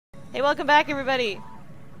Hey, welcome back, everybody.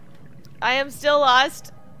 I am still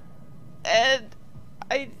lost, and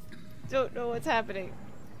I don't know what's happening.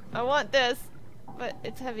 I want this, but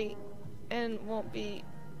it's heavy, and won't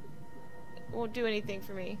do anything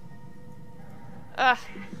for me. Ugh.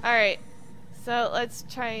 Alright. So, let's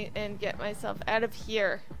try and get myself out of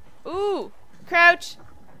here. Ooh! Crouch!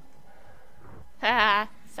 Haha,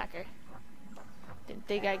 sucker. Didn't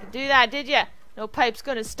think I could do that, did ya? No pipe's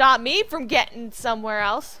gonna stop me from getting somewhere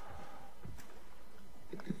else.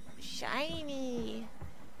 Shiny.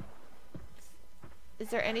 Is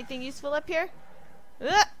there anything useful up here?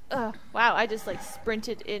 Wow, I just like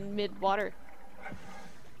sprinted in mid-water.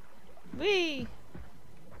 Whee!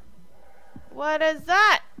 What is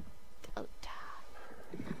that?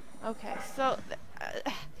 Okay, so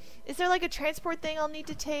is there like a transport thing I'll need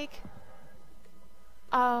to take?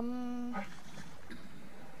 Alley-oop!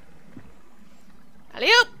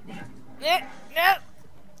 No!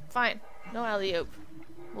 Fine, no alley-oop.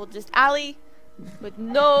 We'll just alley with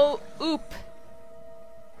no oop.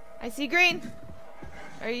 I see green.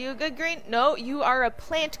 Are you a good green? No, you are a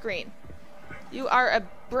plant green. You are a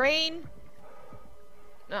brain.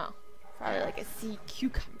 No, probably like a sea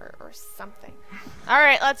cucumber or something.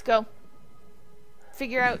 Alright, let's go.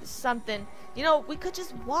 Figure out something. You know, we could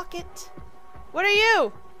just walk it. What are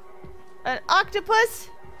you? An octopus?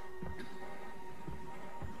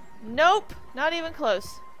 Nope, not even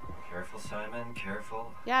close. Careful, Simon,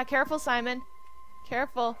 careful. Yeah, careful, Simon.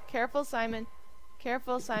 Careful, careful, Simon.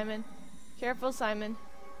 Careful, Simon. Careful, Simon.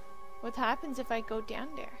 What happens if I go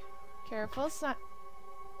down there? Careful, Simon.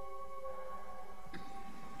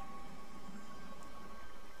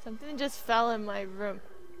 Something just fell in my room.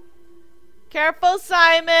 Careful,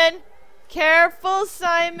 Simon! Careful,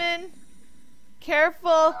 Simon!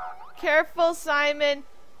 Careful! Careful, Simon!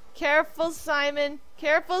 Careful, Simon!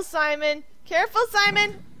 Careful, Simon! Careful,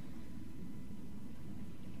 Simon!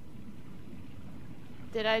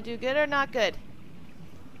 Did I do good or not good?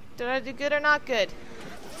 Did I do good or not good?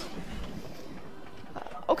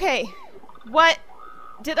 Okay. What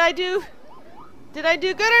did I do? Did I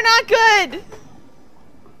do good or not good?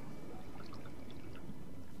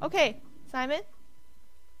 Okay, Simon.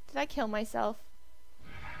 Did I kill myself?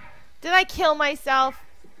 Did I kill myself?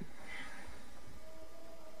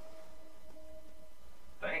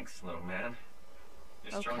 Thanks, little man.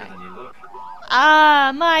 You're stronger than you look.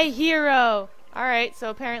 Ah, my hero! Alright, so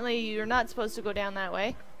apparently you're not supposed to go down that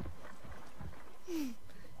way.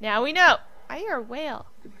 Now we know. I hear a whale.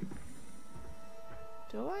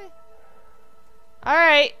 Do I?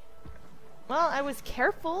 Alright. Well, I was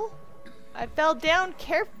careful. I fell down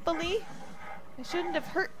carefully. I shouldn't have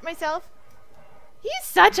hurt myself. He's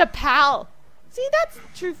such a pal. See, that's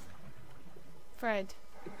true friend.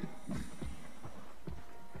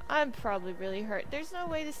 I'm probably really hurt. There's no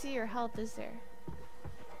way to see your health, is there?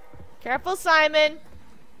 Careful, Simon.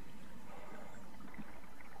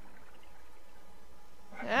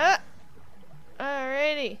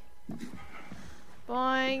 Alrighty.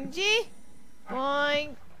 Boing G.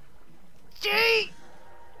 Boing G.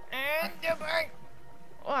 And the boing.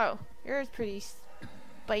 Whoa, yours pretty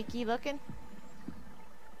spiky looking.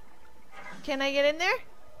 Can I get in there?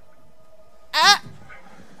 Ah!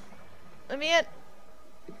 Let me in.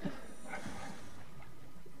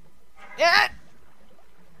 Yeah!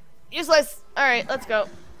 Useless! Alright, let's go.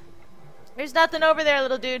 There's nothing over there,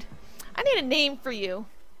 little dude. I need a name for you.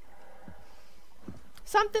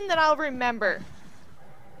 Something that I'll remember.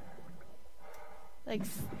 Like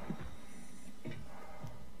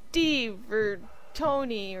Steve or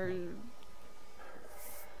Tony or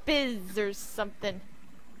Biz or something.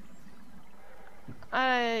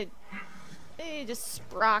 Maybe just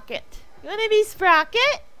Sprocket. You wanna be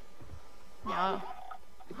Sprocket? No.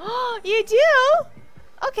 Oh, you do?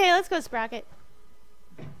 Okay, let's go, Sprocket.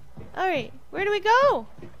 Alright, where do we go?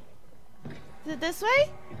 Is it this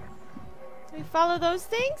way? Do we follow those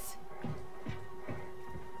things?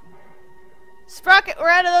 Sprocket, we're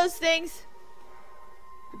out of those things.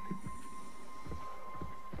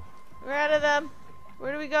 We're out of them.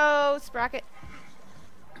 Where do we go, Sprocket?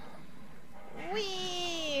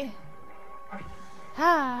 Whee!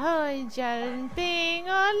 Ha, jumping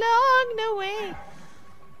along the way.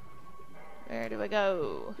 Where do I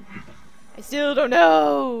go? I still don't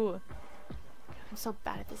know. I'm so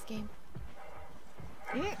bad at this game.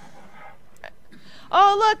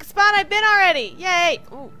 Oh, look, spot I've been already. Yay.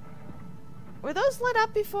 Ooh. Were those lit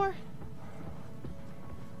up before?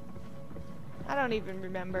 I don't even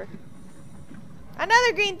remember.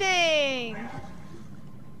 Another green thing.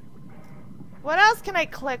 What else can I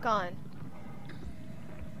click on?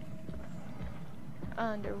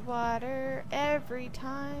 underwater every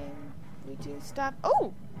time we do stuff.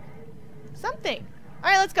 Oh! Something!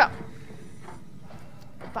 Alright, let's go.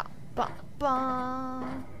 Bum, bum,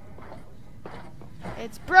 bum.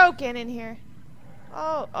 It's broken in here.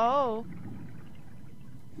 Oh, oh.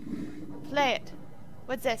 Play it.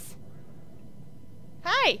 What's this?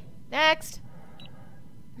 Hi! Next.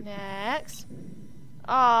 Next.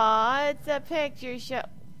 Aw, it's a picture show.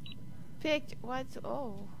 Picture. What's.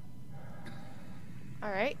 Oh.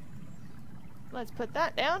 Alright. Let's put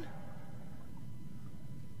that down.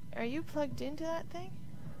 Are you plugged into that thing?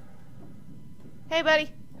 Hey, buddy.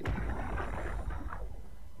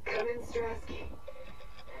 Come in, Strasky.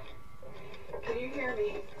 Can you hear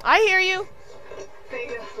me? I hear you.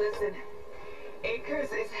 Theta, listen.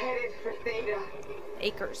 Acres is headed for Theta.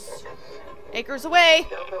 Acres. Acres away.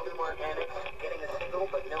 Downloading organics, getting a signal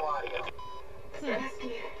but no audio.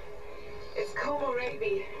 Strasky, it's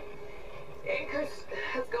Komorebi. Acres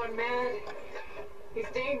has gone mad. He's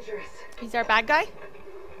dangerous. He's our bad guy?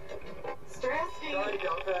 Strasky! Sorry,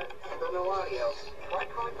 Delta. Still no audio. Try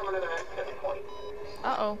calling from another access point.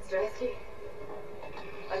 Uh-oh. Strasky,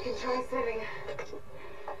 I can try setting.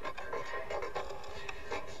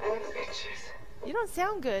 I have pictures. You don't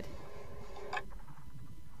sound good.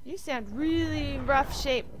 You sound really rough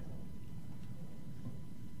shape.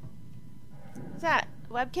 What's that?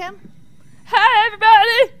 Webcam? Hi,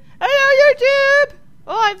 everybody! Hello, YouTube!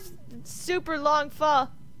 Oh, I'm super long fall.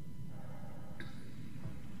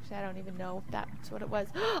 Actually, I don't even know if that's what it was.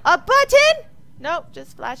 A button? Nope,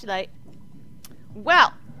 just flashlight.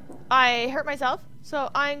 Well, I hurt myself, so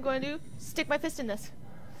I'm going to stick my fist in this.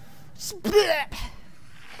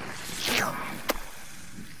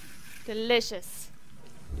 Delicious.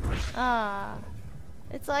 Ah,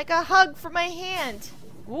 it's like a hug for my hand.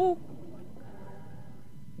 Ooh.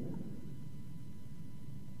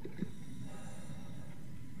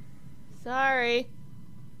 Sorry.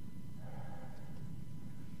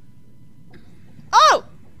 Oh!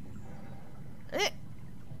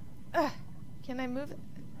 Can I move it?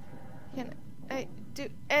 Can I do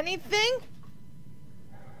anything?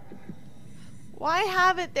 Why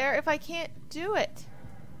have it there if I can't do it?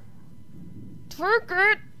 Take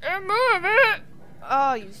it and move it!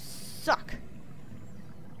 Oh, you suck.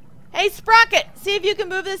 Hey, Sprocket! See if you can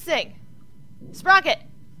move this thing. Sprocket!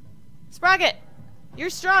 Sprocket! You're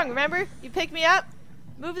strong, remember? You picked me up?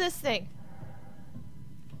 Move this thing.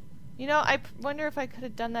 You know, I wonder if I could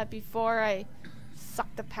have done that before I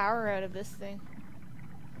sucked the power out of this thing.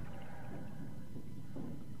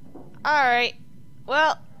 Alright.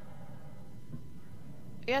 Well,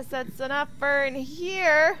 I guess that's enough for in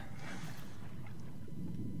here.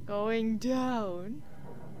 Going down.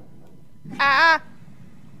 Ah!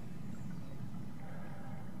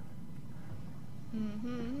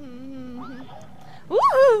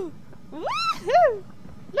 Woohoo! Woohoo!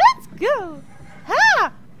 Let's go!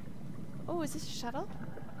 Ha! Oh, is this a shuttle?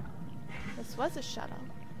 This was a shuttle.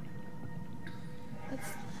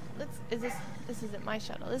 This isn't my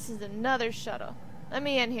shuttle. This is another shuttle. Let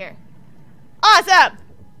me in here. Awesome!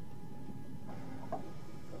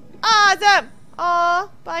 Awesome! Aw,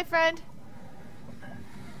 bye, friend.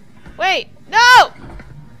 Wait, no!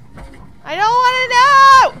 I don't want to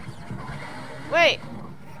know! Wait.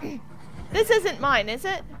 This isn't mine, is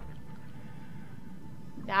it?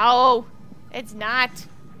 No, it's not.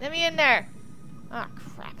 Let me in there. Oh,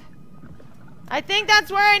 crap. I think that's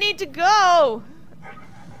where I need to go.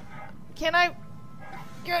 Can I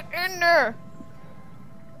get in there?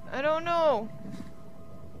 I don't know.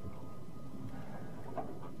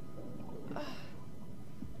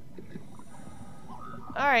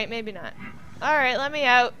 Alright, maybe not. Alright, let me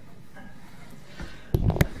out.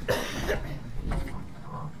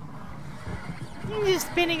 You're just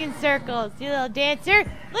spinning in circles, you little dancer.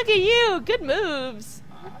 Look at you. Good moves.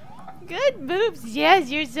 Good moves. Yes,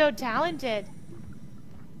 you're so talented.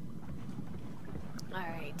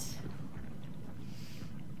 Alright.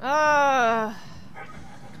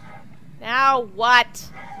 Now what?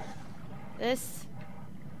 This...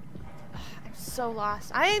 I'm so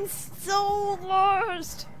lost. I am so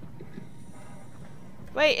lost.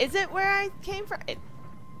 Wait, is it where I came from?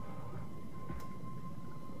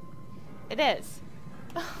 It is.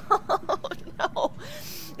 Oh no.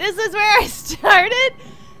 This is where I started?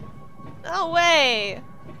 No way.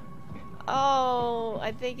 Oh,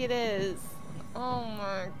 I think it is. Oh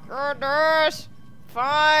my goodness.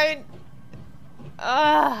 Fine.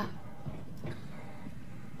 Ugh.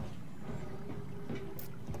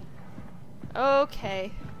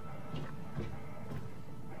 Okay.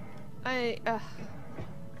 I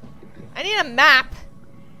need a map.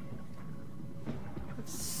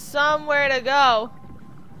 Somewhere to go.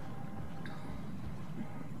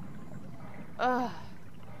 Ugh.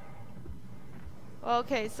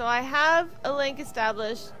 Okay, so I have a link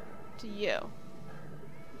established to you.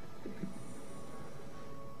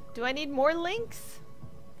 Do I need more links?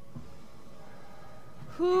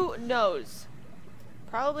 Who knows?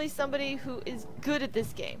 Probably somebody who is good at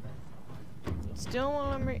this game. Still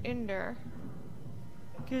want me in there.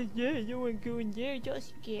 Cause yeah, you want to go in there. You're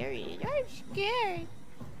scary. I'm scared.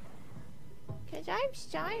 Cause I'm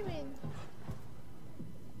Simon.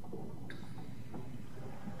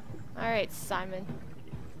 Alright, Simon.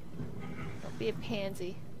 Don't be a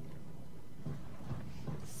pansy.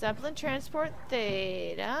 Zeppelin transport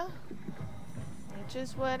theta. Which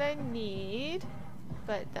is what I need.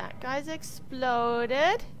 But that guy's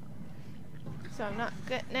exploded. So I'm not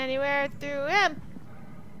getting anywhere through him.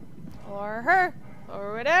 Or her.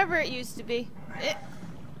 Or whatever it used to be.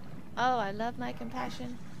 Oh, I love my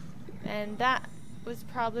compassion. And that was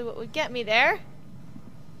probably what would get me there.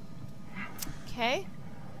 Okay.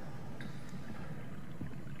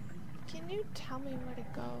 Can you tell me where to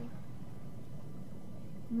go?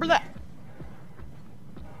 Blah.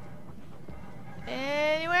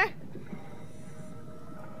 Anywhere?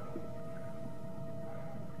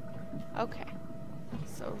 Okay.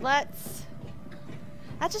 So let's...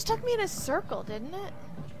 That just took me in a circle, didn't it?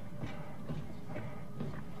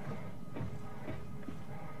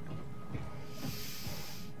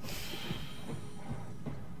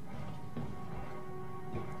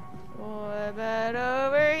 What about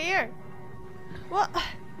over here? Well,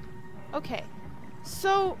 okay.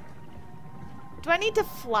 So, do I need to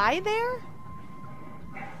fly there?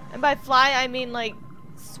 And by fly, I mean like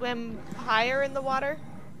swim higher in the water?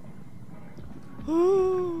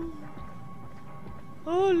 Oh,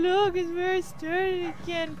 look, it's where I started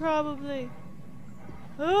again, probably.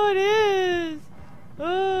 Oh, it is.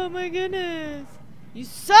 Oh, my goodness. You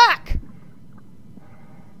suck.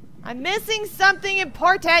 I'm missing something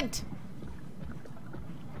important.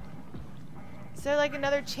 Is there like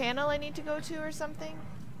another channel I need to go to or something?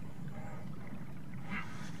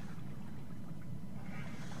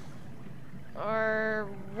 Or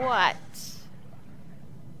what?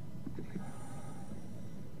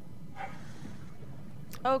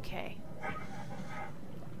 Okay.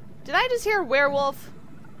 Did I just hear werewolf?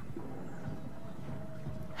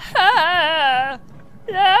 Ah!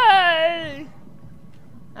 Ah!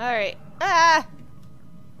 Alright. Ah!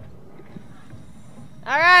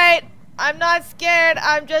 Alright. I'm not scared.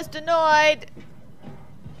 I'm just annoyed.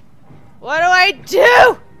 What do I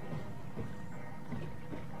do?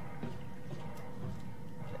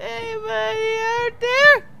 Anybody out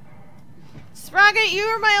there? Sprocket, you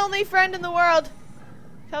are my only friend in the world.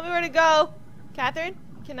 Tell me where to go. Catherine,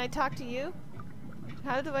 can I talk to you?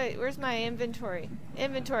 How do I... Where's my inventory?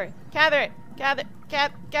 Inventory. Catherine!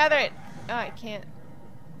 Catherine! Oh, I can't.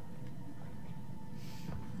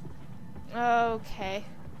 Okay.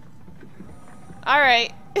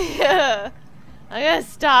 Alright. I'm gonna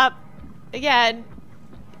stop. Again.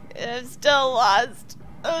 I'm still lost.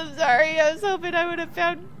 I'm sorry. I was hoping I would have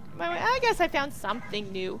found my way. I guess I found something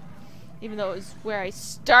new. Even though it was where I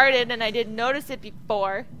started and I didn't notice it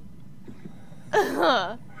before.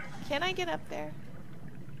 Can I get up there?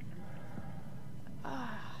 I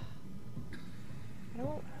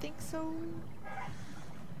don't think so.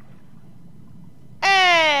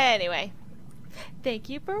 Anyway. Thank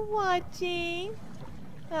you for watching.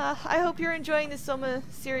 I hope you're enjoying the SOMA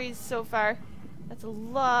series so far. That's a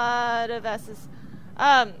lot of S's.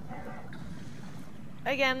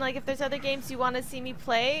 Again, like if there's other games you want to see me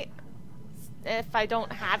play, if I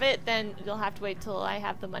don't have it, then you'll have to wait till I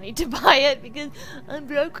have the money to buy it because I'm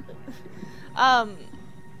broke.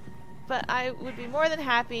 But I would be more than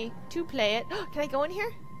happy to play it. Can I go in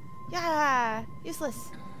here? Yeah, useless.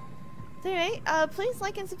 So anyway, please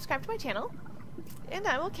like and subscribe to my channel, and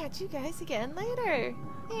I will catch you guys again later.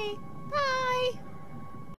 Hey.